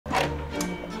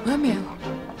Romeo.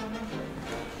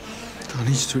 I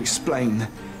need you to explain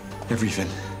everything.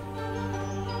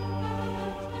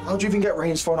 How'd you even get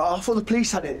Rain's phone? I thought the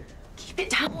police had it. Keep it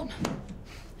down.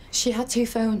 She had 2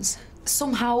 phones.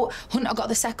 Somehow, Hunter got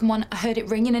the second one. I heard it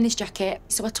ringing in his jacket,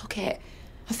 so I took it.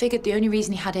 I figured the only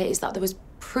reason he had it is that there was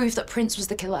proof that Prince was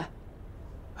the killer.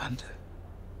 And?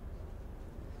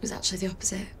 It was actually the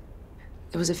opposite.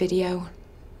 There was a video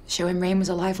showing Rain was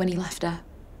alive when he left her.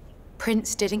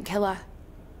 Prince didn't kill her.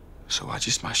 So why'd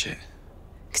you smash it?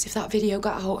 Because if that video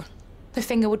got out, the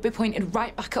finger would be pointed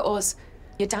right back at us.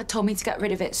 Your dad told me to get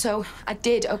rid of it, so I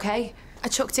did, okay? I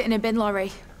chucked it in a bin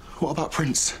lorry. What about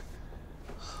Prince?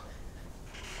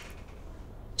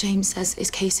 James says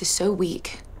his case is so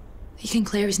weak that he can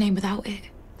clear his name without it.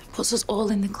 That puts us all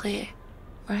in the clear,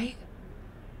 right?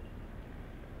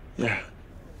 Yeah.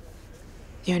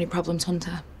 The only problem's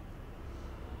Hunter.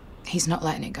 He's not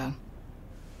letting it go.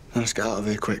 Let's get out of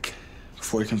here quick,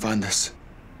 before he can find us.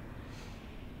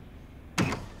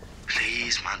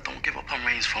 Please, man, don't give up on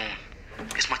Rain's phone.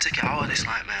 It's my ticket out of this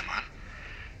nightmare, man.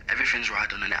 Everything's right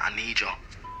done in it. I need you.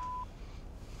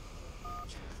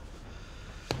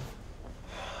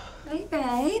 Hey,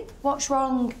 babe. What's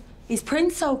wrong? Is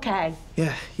Prince okay?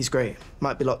 Yeah, he's great.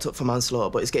 Might be locked up for manslaughter,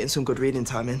 but he's getting some good reading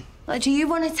time in. Like, do you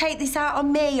want to take this out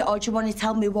on me, or do you want to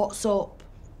tell me what's up?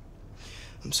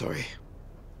 I'm sorry.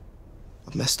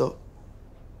 I've messed up.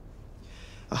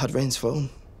 I had Rain's phone.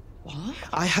 What?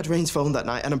 I had Rain's phone that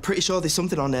night, and I'm pretty sure there's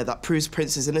something on there that proves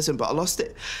Prince is innocent, but I lost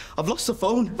it. I've lost the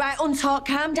phone. Right, untalk,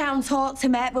 calm down, talk to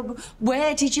me. But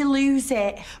where did you lose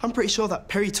it? I'm pretty sure that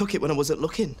Perry took it when I wasn't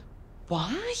looking.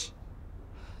 Why?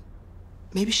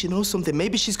 Maybe she knows something.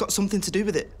 Maybe she's got something to do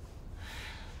with it.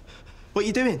 What are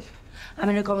you doing? I'm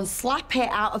gonna go and slap it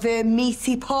out of her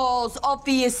meaty paws,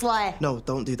 obviously. No,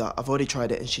 don't do that. I've already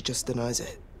tried it, and she just denies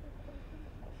it.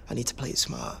 I need to play it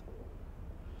smart.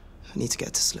 I need to get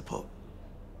her to slip up.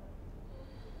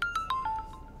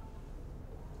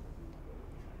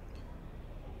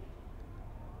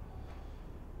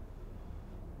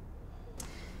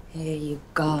 Here you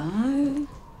go.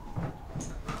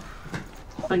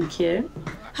 Thank you.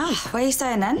 Ah, where are you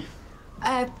staying then?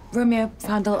 Romeo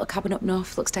found a little cabin up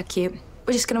north. Looks dead cute.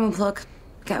 We're just gonna unplug,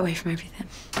 get away from everything.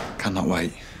 Cannot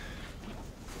wait.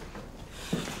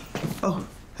 Oh,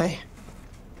 hey.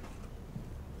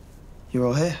 You're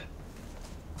all here?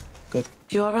 Good.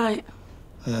 You all right?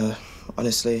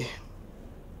 Honestly,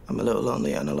 I'm a little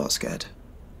lonely and a lot scared.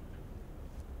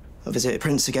 I visited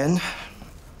Prince again,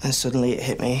 and suddenly it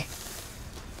hit me.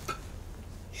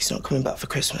 He's not coming back for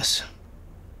Christmas.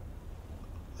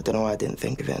 I don't know why I didn't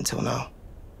think of it until now.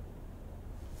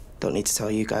 Don't need to tell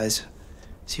you guys.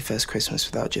 It's your first Christmas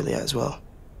without Juliet as well.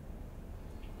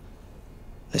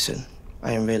 Listen,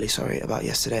 I am really sorry about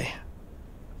yesterday.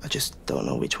 I just don't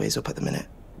know which way's up at the minute.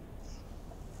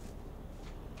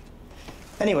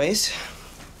 Anyways,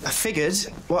 I figured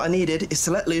what I needed is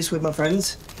to let loose with my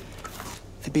friends.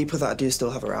 The people that I do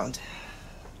still have around.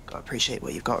 Gotta appreciate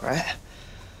what you've got, right?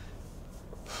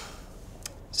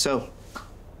 So,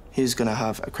 who's gonna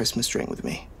have a Christmas drink with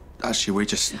me? Actually, we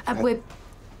just...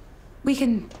 We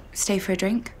can stay for a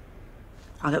drink.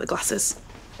 I'll get the glasses.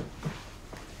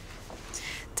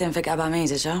 Didn't forget about me,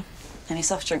 did you? Any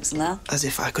soft drinks in there? As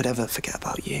if I could ever forget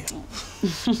about you.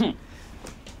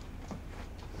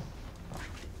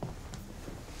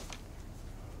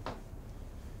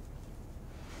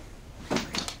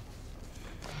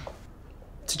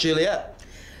 To Juliet.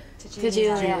 To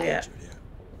Juliet.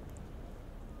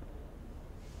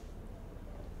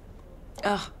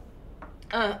 Oh.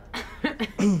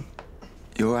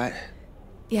 You all right?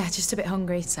 Yeah, just a bit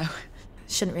hungry, so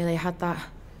shouldn't really have had that.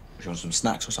 You want some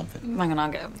snacks or something? Hang on,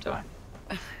 I'll get them, do I?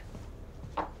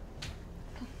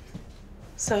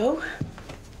 So,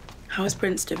 how is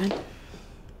Prince doing?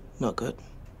 Not good.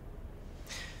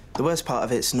 The worst part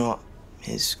of it's not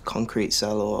his concrete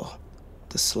cell or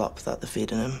the slop that they're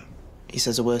feeding him. He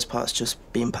says the worst part's just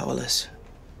being powerless.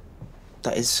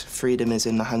 That his freedom is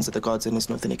in the hands of the gods and there's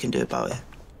nothing he can do about it.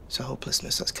 It's a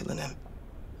hopelessness that's killing him.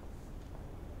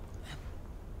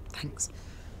 Thanks.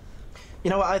 You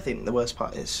know what I think the worst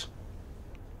part is?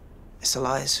 It's the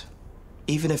lies.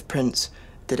 Even if Prince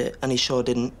did it, and he sure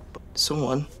didn't, but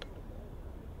someone,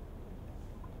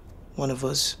 one of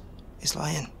us, is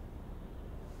lying.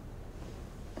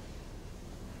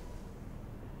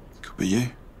 Could be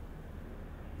you.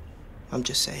 I'm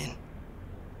just saying.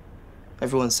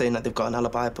 Everyone's saying that they've got an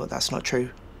alibi, but that's not true.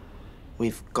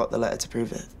 We've got the letter to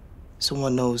prove it.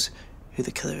 Someone knows who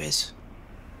the killer is.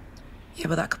 Yeah,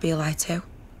 but that could be a lie too.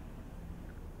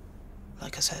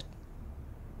 Like I said,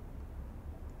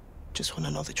 just want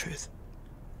to know the truth.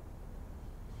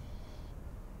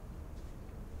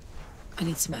 I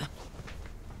need some air.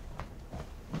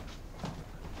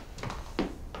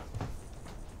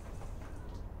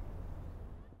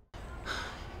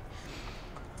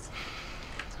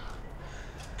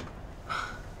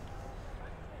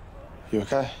 You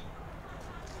okay?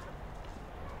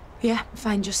 Yeah,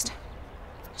 fine, just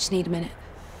need a minute.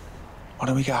 Why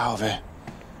don't we get out of here?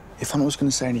 If Hannah was going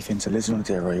to say anything to Liz and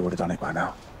Adira, you would have done it by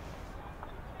now.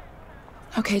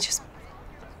 Okay, just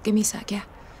give me a sec, yeah?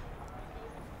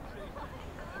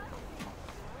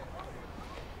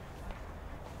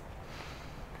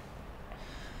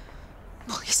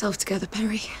 Pull yourself together,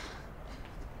 Perry.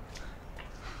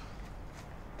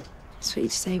 That's what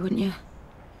you'd say, wouldn't you?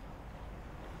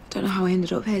 I don't know how I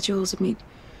ended up here, Jules. I mean,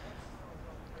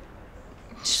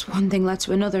 just one thing led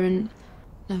to another and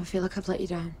I never feel like I've let you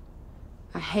down.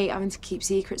 I hate having to keep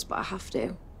secrets, but I have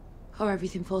to, or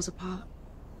everything falls apart.